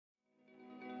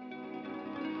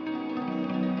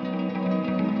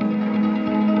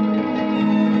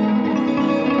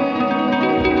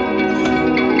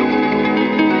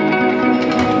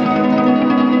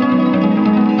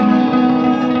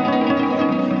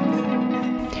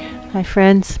Hi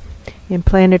friends, in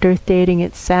Planet Earth Dating,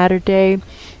 it's Saturday,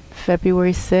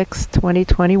 February 6th,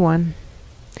 2021.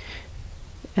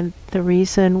 And the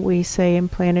reason we say in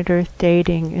Planet Earth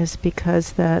Dating is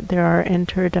because that there are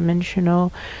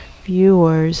interdimensional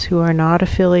viewers who are not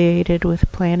affiliated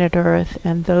with Planet Earth,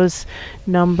 and those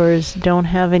numbers don't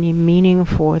have any meaning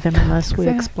for them unless we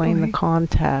explain the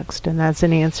context. And that's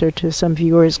an answer to some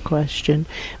viewers' question.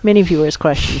 Many viewers'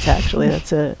 questions, actually.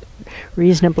 That's a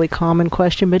reasonably common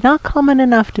question, but not common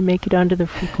enough to make it onto the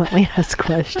frequently asked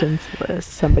questions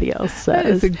list, somebody else says. That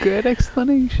is a good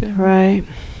explanation. Right.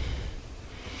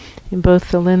 In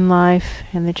both the Lynn life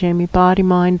and the Jamie body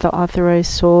mind, the authorized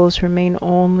souls remain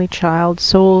only child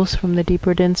souls from the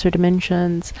deeper, denser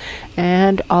dimensions,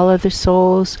 and all other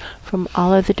souls from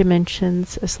all other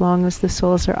dimensions, as long as the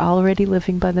souls are already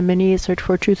living by the many Search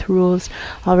for Truth rules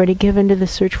already given to the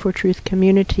Search for Truth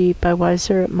community by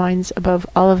wiser minds above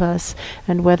all of us.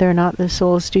 And whether or not the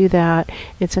souls do that,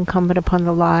 it's incumbent upon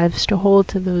the lives to hold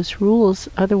to those rules.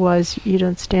 Otherwise, you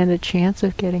don't stand a chance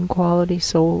of getting quality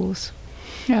souls.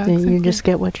 Yeah, Then exactly. you just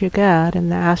get what you get,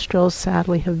 and the astrals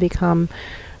sadly have become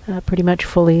pretty much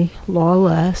fully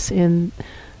lawless in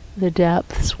the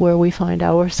depths where we find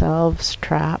ourselves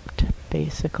trapped,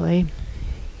 basically.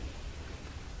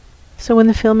 So when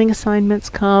the filming assignments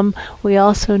come, we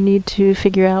also need to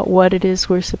figure out what it is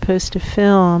we're supposed to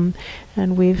film,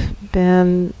 and we've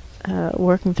been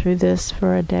working through this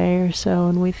for a day or so,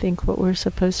 and we think what we're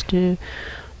supposed to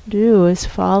do is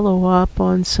follow up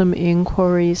on some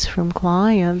inquiries from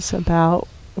clients about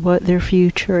what their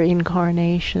future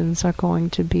incarnations are going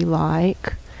to be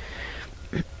like.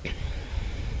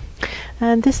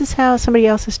 And this is how somebody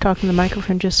else is talking. The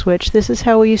microphone just switched. This is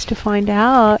how we used to find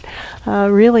out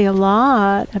really a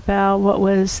lot about what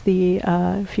was the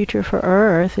future for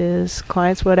Earth. Is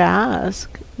clients would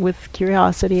ask with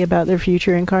curiosity about their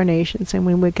future incarnations, and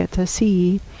we would get to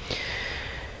see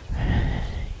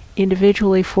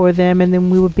individually for them, and then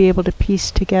we would be able to piece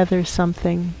together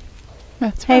something.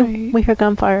 That's Hey, right. we hear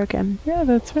gunfire again. Yeah,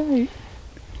 that's right.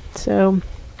 So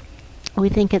we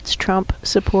think it's Trump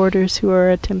supporters who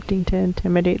are attempting to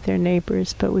intimidate their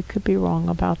neighbors, but we could be wrong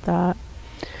about that.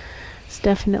 It's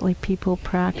definitely people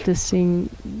practicing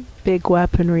big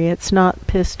weaponry. It's not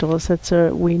pistols.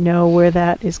 We know where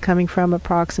that is coming from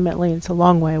approximately. It's a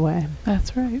long way away.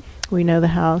 That's right. We know the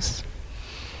house.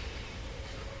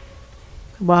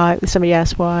 Why? Somebody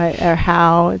asked why or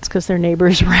how. It's because their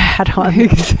neighbors rat on them.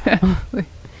 Exactly.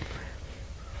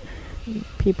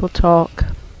 People talk.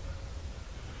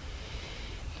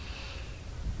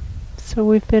 So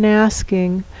we've been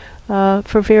asking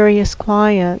for various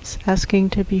clients,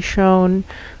 asking to be shown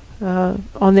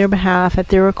on their behalf, at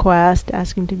their request,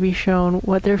 asking to be shown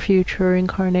what their future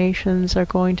incarnations are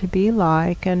going to be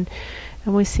like. And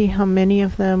we see how many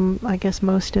of them, I guess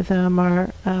most of them,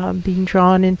 are being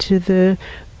drawn into the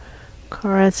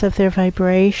currents of their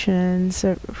vibrations.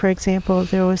 For example,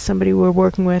 there was somebody we were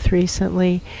working with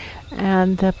recently,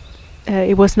 and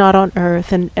it was not on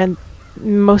Earth, and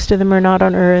most of them are not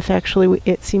on Earth. Actually,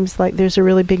 it seems like there's a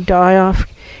really big die-off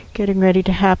getting ready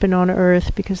to happen on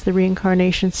Earth because the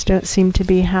reincarnations don't seem to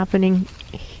be happening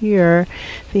here.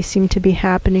 They seem to be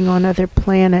happening on other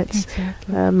planets.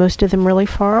 Exactly. Most of them really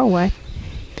far away.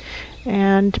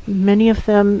 And many of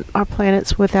them are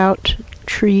planets without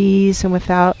trees and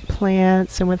without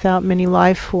plants and without many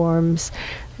life forms.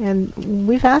 And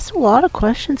we've asked a lot of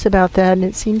questions about that, and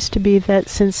it seems to be that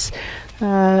since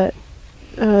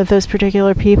those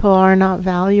particular people are not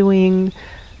valuing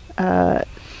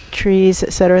trees,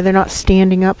 etc., they're not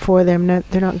standing up for them,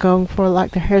 they're not going for, like,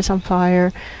 their hair's on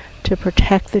fire, to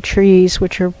protect the trees,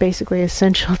 which are basically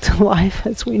essential to life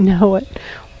as we know it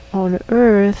on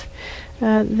Earth.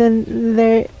 Then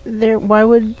why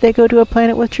would they go to a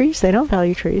planet with trees? They don't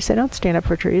value trees. They don't stand up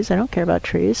for trees. They don't care about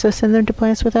trees. So send them to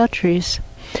planets without trees.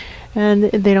 And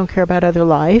they don't care about other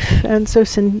life. And so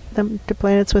send them to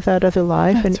planets without other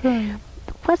life. That's and right.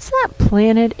 what's that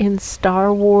planet in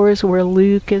Star Wars where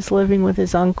Luke is living with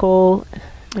his uncle?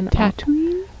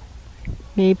 Tatooine?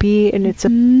 Maybe. And it's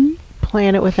a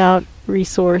planet without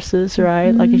resources,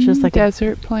 right? Like it's just like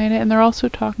desert planet. And they're also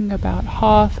talking about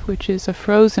Hoth, which is a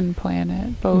frozen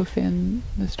planet, both in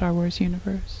the Star Wars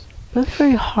universe. both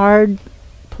very hard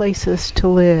places to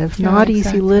live, Yeah, not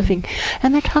exactly. easy living.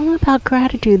 And they're talking about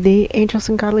gratitude. The angels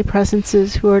and godly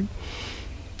presences who are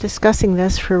discussing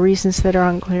this for reasons that are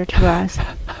unclear to us.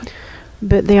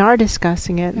 But they are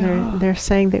discussing it, and Yeah. they're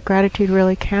saying that gratitude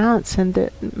really counts, and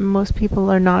that most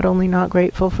people are not only not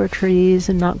grateful for trees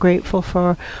and not grateful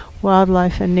for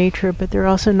wildlife and nature, but they're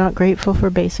also not grateful for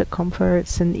basic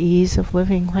comforts and ease of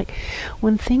living. Like,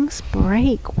 when things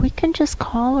break, we can just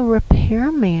call a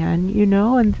repairman, you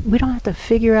know, and we don't have to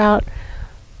figure out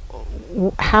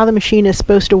how the machine is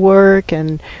supposed to work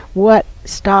and what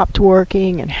stopped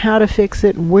working and how to fix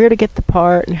it and where to get the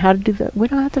part and how to do that. We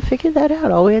don't have to figure that out.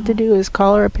 All we have to do is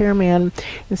call a repairman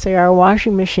and say our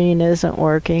washing machine isn't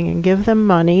working and give them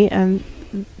money and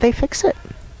they fix it.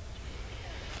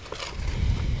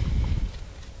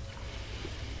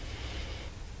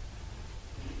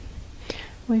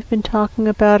 We've been talking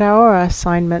about our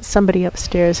assignments. Somebody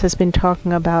upstairs has been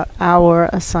talking about our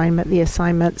assignment, the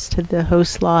assignments to the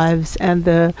host lives and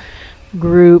the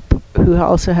group who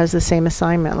also has the same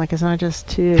assignment. Like, it's not just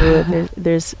two.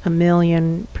 There's a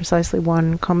million, precisely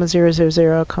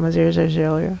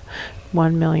 1,000,000,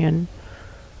 1 million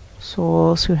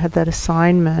souls who had that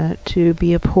assignment to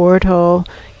be a portal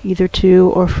either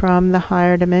to or from the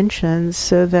higher dimensions,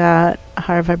 so that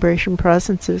higher vibration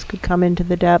presences could come into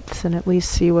the depths and at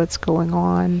least see what's going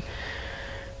on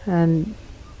and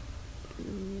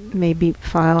maybe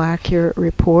file accurate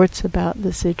reports about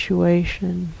the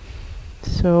situation.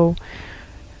 So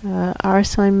our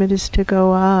assignment is to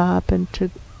go up, and to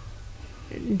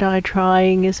die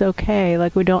trying is okay.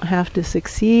 Like, we don't have to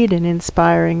succeed in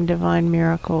inspiring divine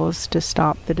miracles to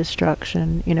stop the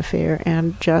destruction in a fair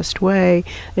and just way.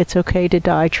 It's okay to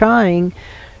die trying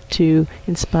to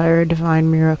inspire a divine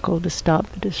miracle to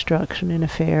stop the destruction in a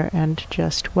fair and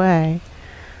just way.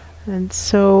 And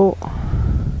so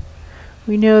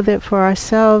we know that for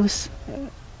ourselves,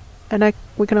 and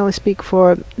we can only speak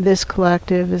for this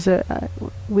collective, is that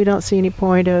we don't see any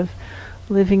point of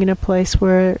living in a place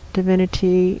where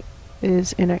divinity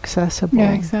is inaccessible.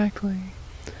 Yeah, exactly.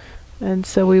 And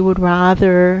so we would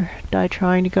rather die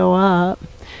trying to go up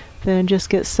than just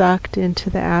get sucked into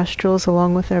the astrals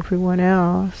along with everyone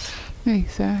else.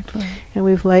 Exactly. And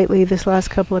we've lately, this last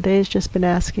couple of days, just been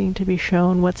asking to be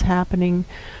shown what's happening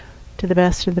to the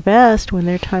best of the best when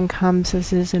their time comes,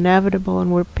 as is inevitable.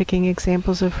 And we're picking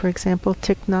examples of, for example,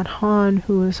 Thich Nhat Hanh,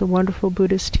 who is a wonderful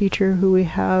Buddhist teacher who we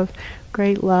have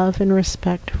great love and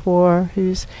respect for,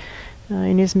 who's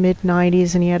in his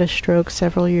mid-90s, and he had a stroke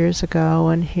several years ago,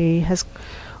 and he has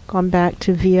gone back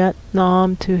to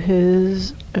Vietnam, to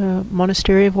his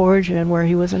monastery of origin, where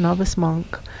he was a novice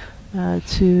monk,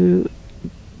 to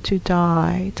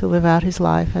die, to live out his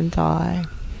life and die.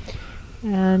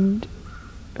 And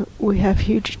we have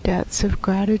huge debts of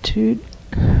gratitude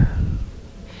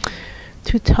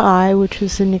to Thai, which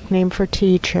is a nickname for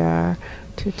teacher,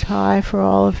 to Thai for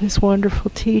all of his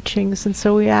wonderful teachings. And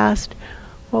so we asked,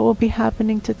 what will be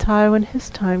happening to Thai when his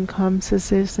time comes,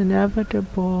 as is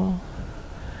inevitable?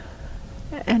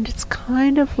 And it's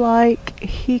kind of like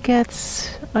he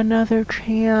gets another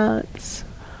chance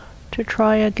to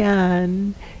try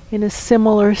again in a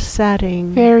similar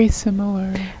setting. Very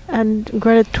similar. And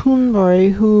Greta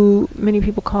Thunberg, who many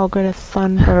people call Greta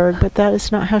Thunberg, but that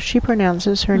is not how she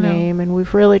pronounces her name, and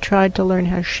we've really tried to learn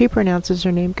how she pronounces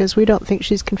her name, because we don't think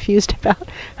she's confused about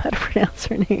how to pronounce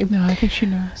her name. No, I think she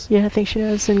knows. Yeah, I think she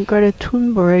knows. And Greta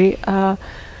Thunberg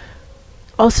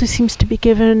also seems to be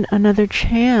given another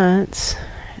chance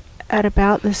at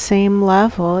about the same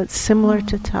level. It's similar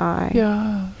to Thai.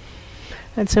 Yeah.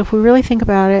 And so if we really think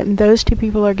about it, and those two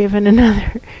people are given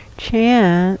another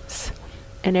chance,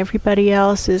 and everybody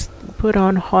else is put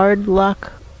on hard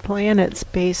luck planets,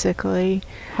 basically.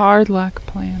 Hard luck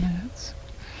planets.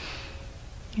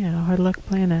 Yeah, hard luck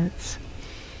planets.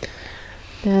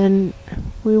 Then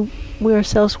we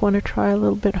ourselves want to try a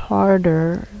little bit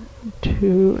harder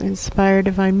to inspire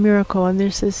divine miracle. And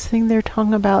there's this thing they're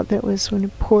talking about that was an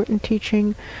important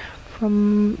teaching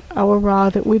from our Ra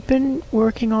that we've been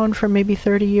working on for maybe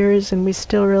 30 years, and we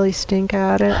still really stink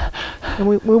at it. And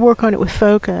we work on it with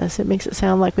focus. It makes it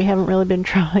sound like we haven't really been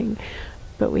trying,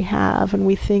 but we have. And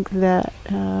we think that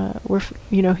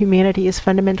humanity is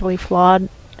fundamentally flawed,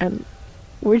 and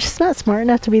we're just not smart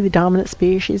enough to be the dominant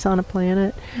species on a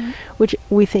planet, which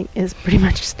we think is pretty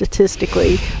much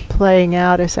statistically playing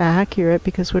out as accurate,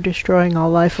 because we're destroying all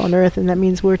life on Earth, and that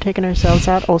means we're taking ourselves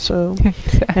out also.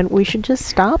 And we should just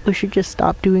stop. We should just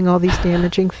stop doing all these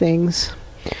damaging things.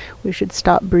 We should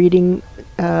stop breeding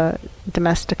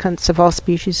domesticants of all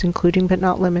species, including but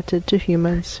not limited to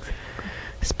humans.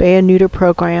 Spay and neuter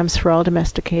programs for all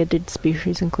domesticated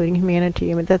species, including humanity.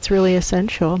 I mean, that's really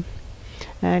essential.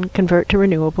 And convert to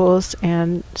renewables,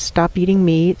 and stop eating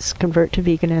meats, convert to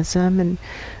veganism. And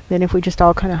then if we just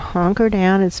all kind of hunker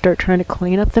down and start trying to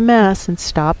clean up the mess and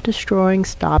stop destroying,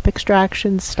 stop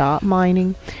extraction, stop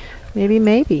mining, maybe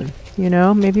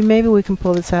we can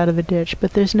pull this out of the ditch.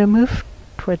 But there's no move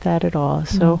toward that at all.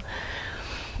 So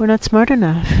we're not smart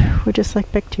enough. We're just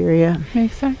like bacteria.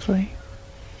 Exactly.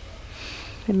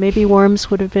 And maybe worms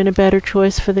would have been a better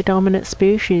choice for the dominant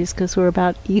species because we're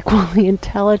about equally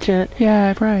intelligent.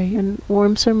 Yeah, right. And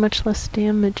worms are much less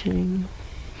damaging.